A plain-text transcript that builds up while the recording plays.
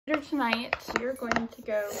Later tonight, we're going to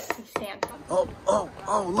go see Santa.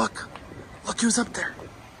 Oh, look. Look who's up there.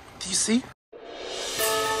 Do you see?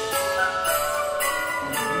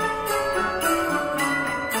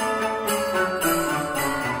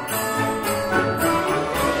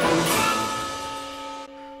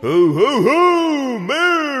 Ho, ho, ho!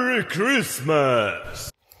 Merry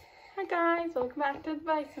Christmas! Hi guys, welcome back to the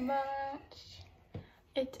Bison Bunch.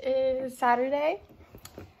 It is Saturday,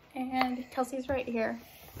 and Kelsey's right here.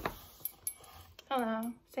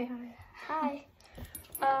 Hello, say hi.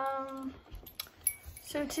 Hi.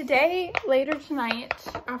 So today, later tonight,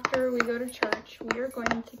 after we go to church, we are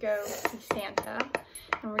going to go see Santa,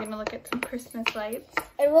 and we're gonna look at some Christmas lights.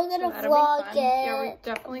 And we're gonna vlog it. Yeah, we're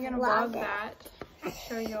definitely gonna vlog that.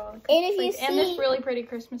 Show you all the Christmas lights and this really pretty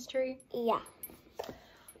Christmas tree. Yeah.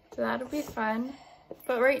 So that'll be fun.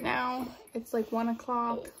 But right now, it's like 1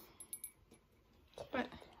 o'clock. But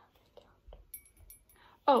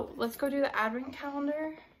oh, let's go do the advent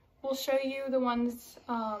calendar. We'll show you the ones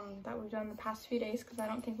that we've done the past few days, because I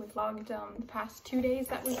don't think we've vlogged the past 2 days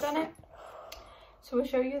that we've done it. So we'll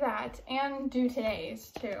show you that and do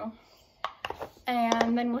today's too.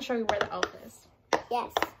 And then we'll show you where the elf is.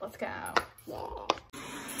 Yes. Let's go. Yeah.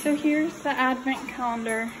 So here's the advent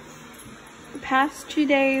calendar. The past 2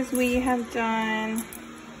 days we have done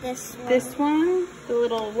this one. The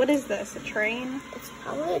little, what is this, a train? It's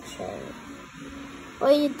probably a train. Or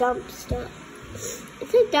a dumpster.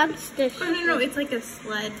 It's a dumpster. Oh no, it's like a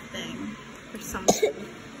sled thing or something.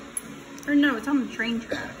 Or no, it's on the train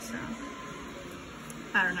track, so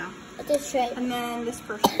I don't know. It's a train. And then this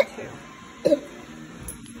person too.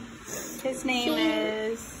 His name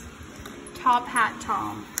is Top Hat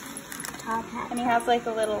Tom. Top Hat. And he has like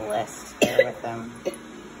a little list here with him.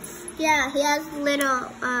 Yeah, he has little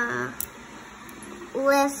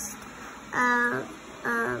list of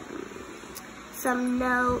some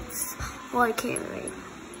notes for carrying.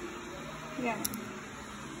 Yeah.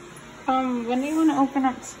 When do you want to open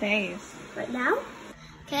up today's? Right now?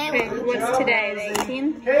 Okay. Wait, what's today? The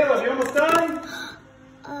 18th? Caleb, you almost done?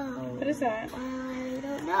 Oh. What is that? I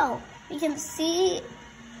don't know. You can see.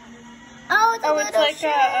 Oh, it's a little like ship.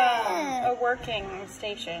 a working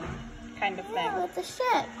station kind of thing. Yeah, it's a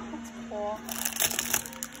ship. That's cool.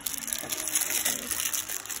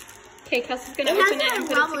 Okay, Kelsey's gonna It open has it and a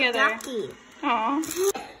put it rubber together. ducky. Aw.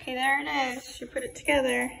 Okay, there it is. She put it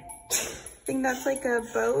together. I think that's like a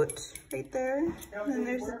boat right there. And then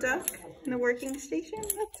there's a duck in the working station.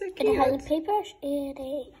 That's so cute. And it has a paintbrush and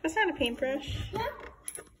a... That's not a paintbrush.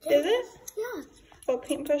 Yeah. Is it? Yeah. Oh,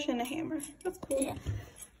 paintbrush and a hammer. That's cool. Yeah.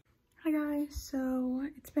 Hi guys, so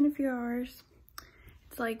it's been a few hours.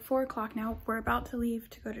 It's like 4 o'clock now. We're about to leave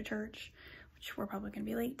to go to church, which we're probably gonna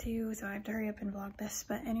be late to, so I have to hurry up and vlog this.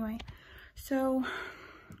 But anyway, so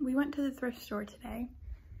we went to the thrift store today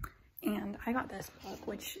and I got this book,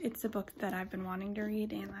 which it's a book that I've been wanting to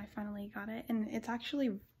read, and I finally got it. And it's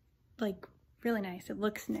actually like really nice. It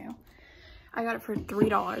looks new. I got it for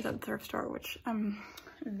 $3 at the thrift store, which I'm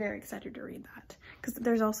very excited to read that because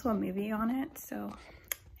there's also a movie on it, so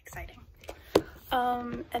exciting.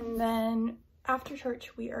 And then after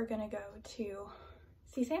church we are gonna go to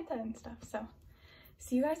see Santa and stuff, so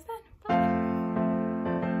see you guys then. Bye.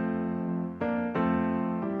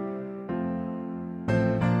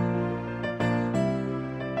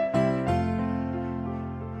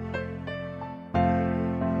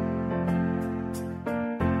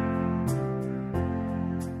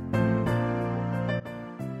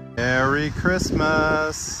 Merry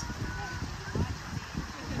Christmas.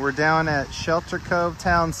 We're down at Shelter Cove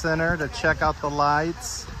Town Center to check out the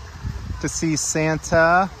lights, to see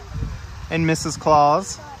Santa and Mrs.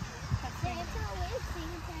 Claus.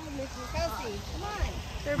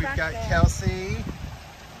 We've got Kelsey.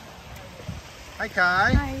 Hi,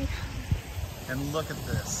 Kai. Hi. And look at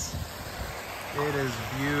this. It is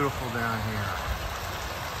beautiful down here.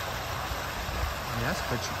 Yes,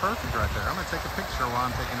 picture perfect right there. I'm gonna take a picture while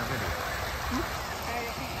I'm taking a video.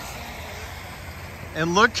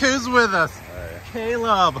 And look who's with us.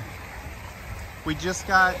 Caleb. We just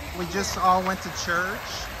all went to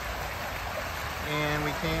church, and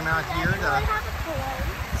we came out here to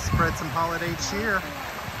spread some holiday cheer.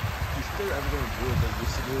 You should do everything do what they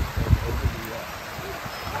used to do over the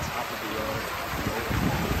top of the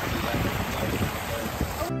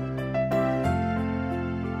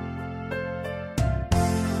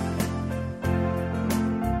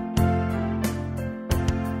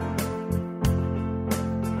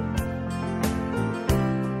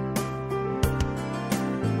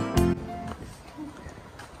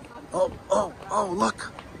Oh,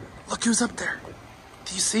 look. Look who's up there.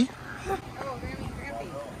 Do you see?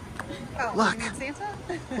 Oh, Look. you mean Santa?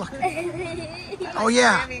 Look. Oh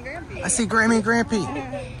yeah. Grammy and Grampy. I see Grammy and Grampy.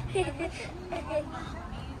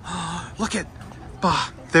 Oh, look at, bah,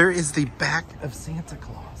 there is the back of Santa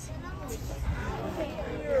Claus.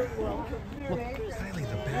 Look, Kylie,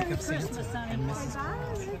 the back of Santa and Mrs.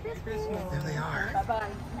 Claus. There they are.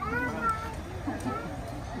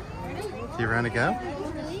 Do you want to go?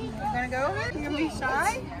 You gonna go? You gonna be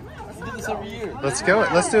shy? We do this every year. Let's go.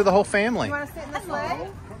 Let's do the whole family. You wanna sit in the sleigh?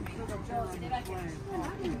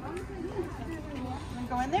 Wanna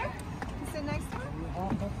go in there? Sit next to him?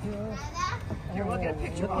 Here, we'll get a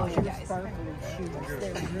picture of you guys.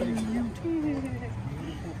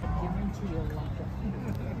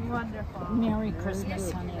 Wonderful. Merry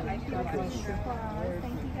Christmas, honey. God bless you.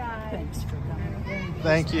 Thank you guys. Thanks for coming.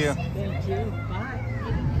 Thank you. Thank you.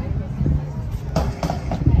 Bye.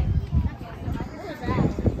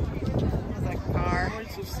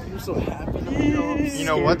 You're so happy to be home. You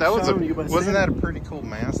know what? That was wasn't that a pretty cool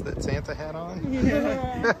mask that Santa had on?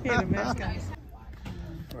 Yeah. He had a mask on. I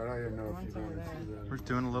don't even know if you're going to see that. We're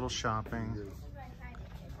doing a little shopping.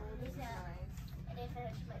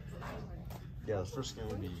 Yeah, the first game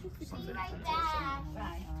would be Sunday.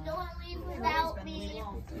 No one leave without me.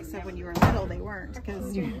 Except when you were little, they weren't.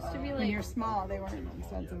 Because when you're small, they weren't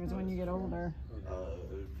expensive. It's when you get older.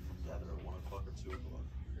 Either 1 o'clock or 2 o'clock.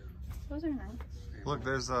 Those are nice. Look,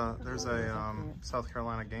 there's a South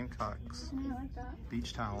Carolina Gamecocks Yeah, I like that.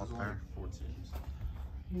 beach towel up there. 4 teams.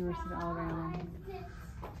 University of Alabama.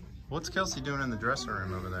 What's Kelsey doing in the dressing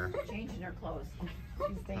room over there? Changing her clothes.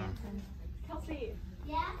 She's dancing. Kelsey,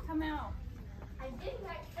 Yeah, come out. I'm doing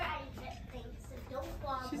my private thing, so don't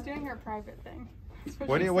bother. She's doing her private thing.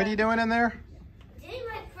 What are you doing in there? Doing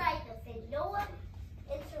my private thing. No one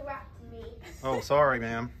interrupt me. Oh, sorry,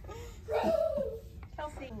 ma'am.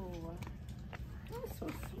 Kelsey. Oh, so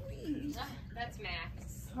sweet. That's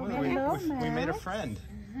Max. We made a friend.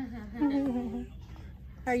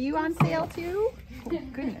 Are you on sale too? Oh,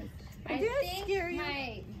 goodness. I think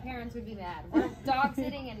my parents would be mad. We're dog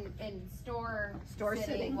sitting and store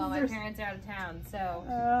sitting while my parents are out of town, so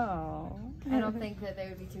Oh. I don't think that they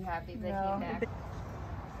would be too happy if they came back.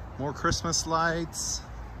 More Christmas lights.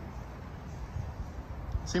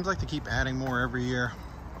 Seems like they keep adding more every year.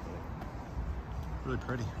 Really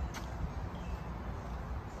pretty.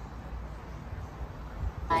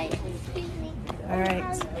 All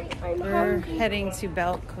right, we're heading to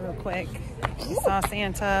Belk real quick. We saw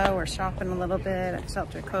Santa. We're shopping a little bit at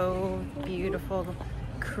Shelter Cove. Beautiful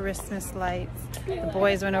Christmas lights. The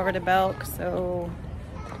boys went over to Belk, so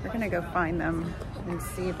we're gonna go find them and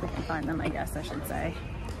see if we can find them, I guess I should say.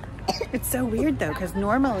 It's so weird though, because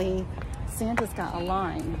normally Santa's got a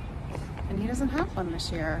line and he doesn't have one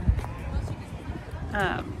this year.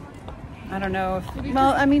 I don't know if,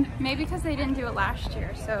 well, I mean, Maybe because they didn't do it last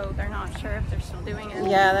year, so they're not sure if they're still doing it.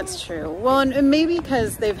 yeah, that's true. Well, and maybe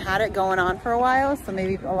because they've had it going on for a while, so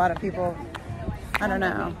maybe a lot of people, I don't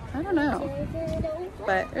know.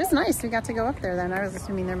 But it was nice. We got to go up there then. I was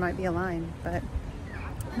assuming there might be a line, but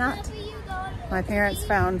not. My parents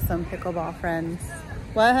found some pickleball friends.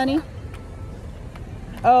 What, honey?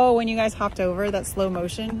 Oh, when you guys hopped over, that slow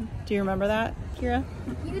motion. Do you remember that, Kira?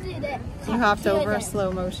 You did it. You hopped over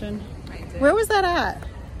slow motion. Where was that at?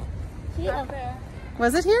 Yeah.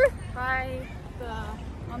 Was it here? By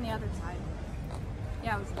on the other side.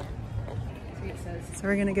 Yeah, it was there. So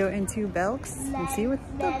we're gonna go into Belk's and see what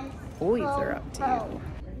the boys are up to.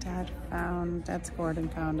 Dad's Gordon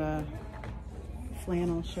found a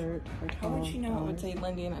flannel shirt for $12. How would you know it would say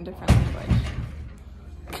Lindy in a different language?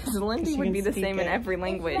 Because Lindy would be the same in every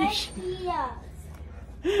language.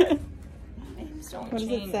 What does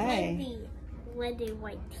it say? Lindy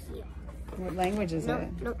White Heel. What language is it?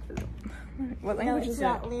 No, What language it's is it?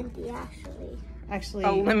 not Lindy, actually. Actually,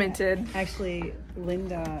 Oh, limited. Actually,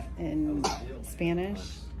 Linda in Spanish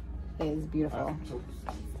is beautiful.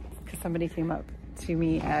 Because somebody came up to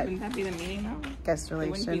me at Wouldn't that be the meaning though? guest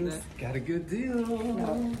wouldn't be relations. Got a good deal.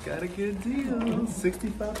 Got a good deal.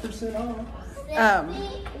 65% off.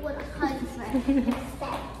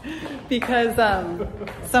 Because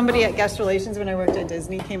somebody at guest relations when I worked at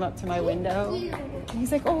Disney came up to my window and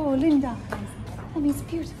he's like, oh, Linda, that means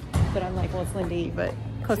beautiful. But I'm like, well, it's Lindy, but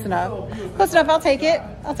close enough. Close enough, I'll take it.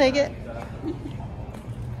 I'll take it.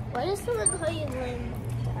 Why does someone call you Linda?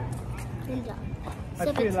 Linda.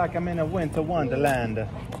 I feel like I'm in a winter wonderland.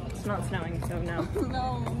 It's not snowing, so no.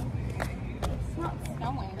 No.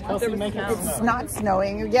 Kelsey, make it It's not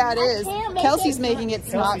snowing. Yeah, it is. can't make Kelsey's it making it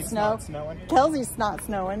not Kelsey's snow. not snowing. Kelsey's not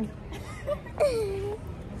snowing.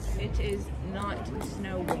 It is not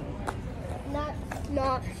snowing. Not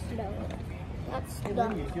snowing. Not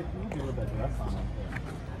snowing.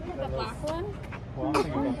 The black one? Well, I'm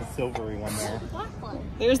thinking about the silvery one there. Black one.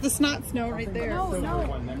 There's the snot snow right there. No, no.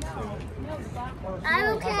 One next to it.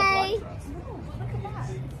 I'm okay.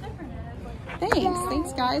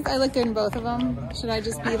 Thanks guys. I look good in both of them. Should I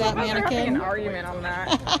just be that We're having an mannequin? argument on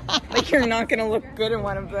that. Like you're not gonna look good in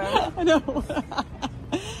one of them. I know.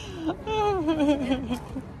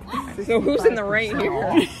 So who's in the right here?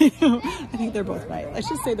 I think they're both right. Let's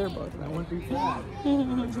just say they're both That right. wouldn't be bad.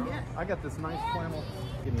 I got this nice flannel.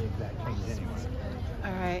 Give me exact change anyway.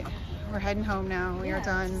 All right, we're heading home now. We are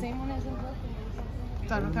done.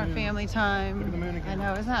 Done with our family time. Look at the moon again. I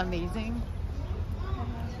know, isn't that amazing?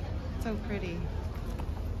 So pretty.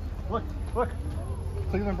 Look, look.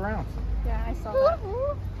 Cleveland Browns. Yeah, I saw that.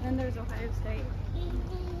 And there's Ohio State.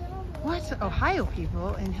 What? Ohio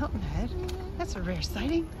people in Hilton Head? That's a rare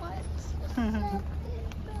sighting.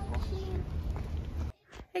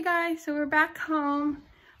 Hey guys, so we're back home.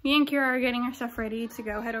 Me and Kira are getting our stuff ready to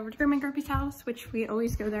go head over to Grandma and Grandpa's house, which we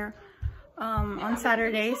always go there on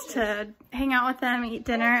Saturdays to hang out with them, eat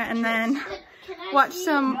dinner, and then watch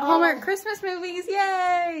some Hallmark Christmas movies.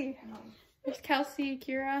 Yay! There's Kelsey,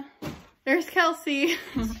 Kira. There's Kelsey.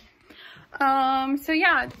 So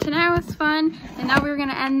yeah, tonight was fun, and now we're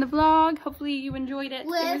gonna end the vlog. Hopefully you enjoyed it. It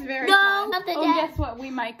was very fun. Oh, guess what? We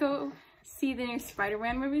might go see the new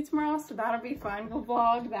Spider-Man movie tomorrow, so that'll be fun. We'll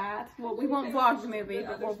vlog that. Well, we won't vlog the movie,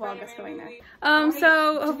 but we'll vlog us going there.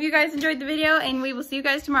 So hope you guys enjoyed the video, and we will see you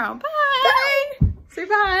guys tomorrow. Bye! Bye! Say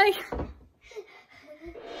bye!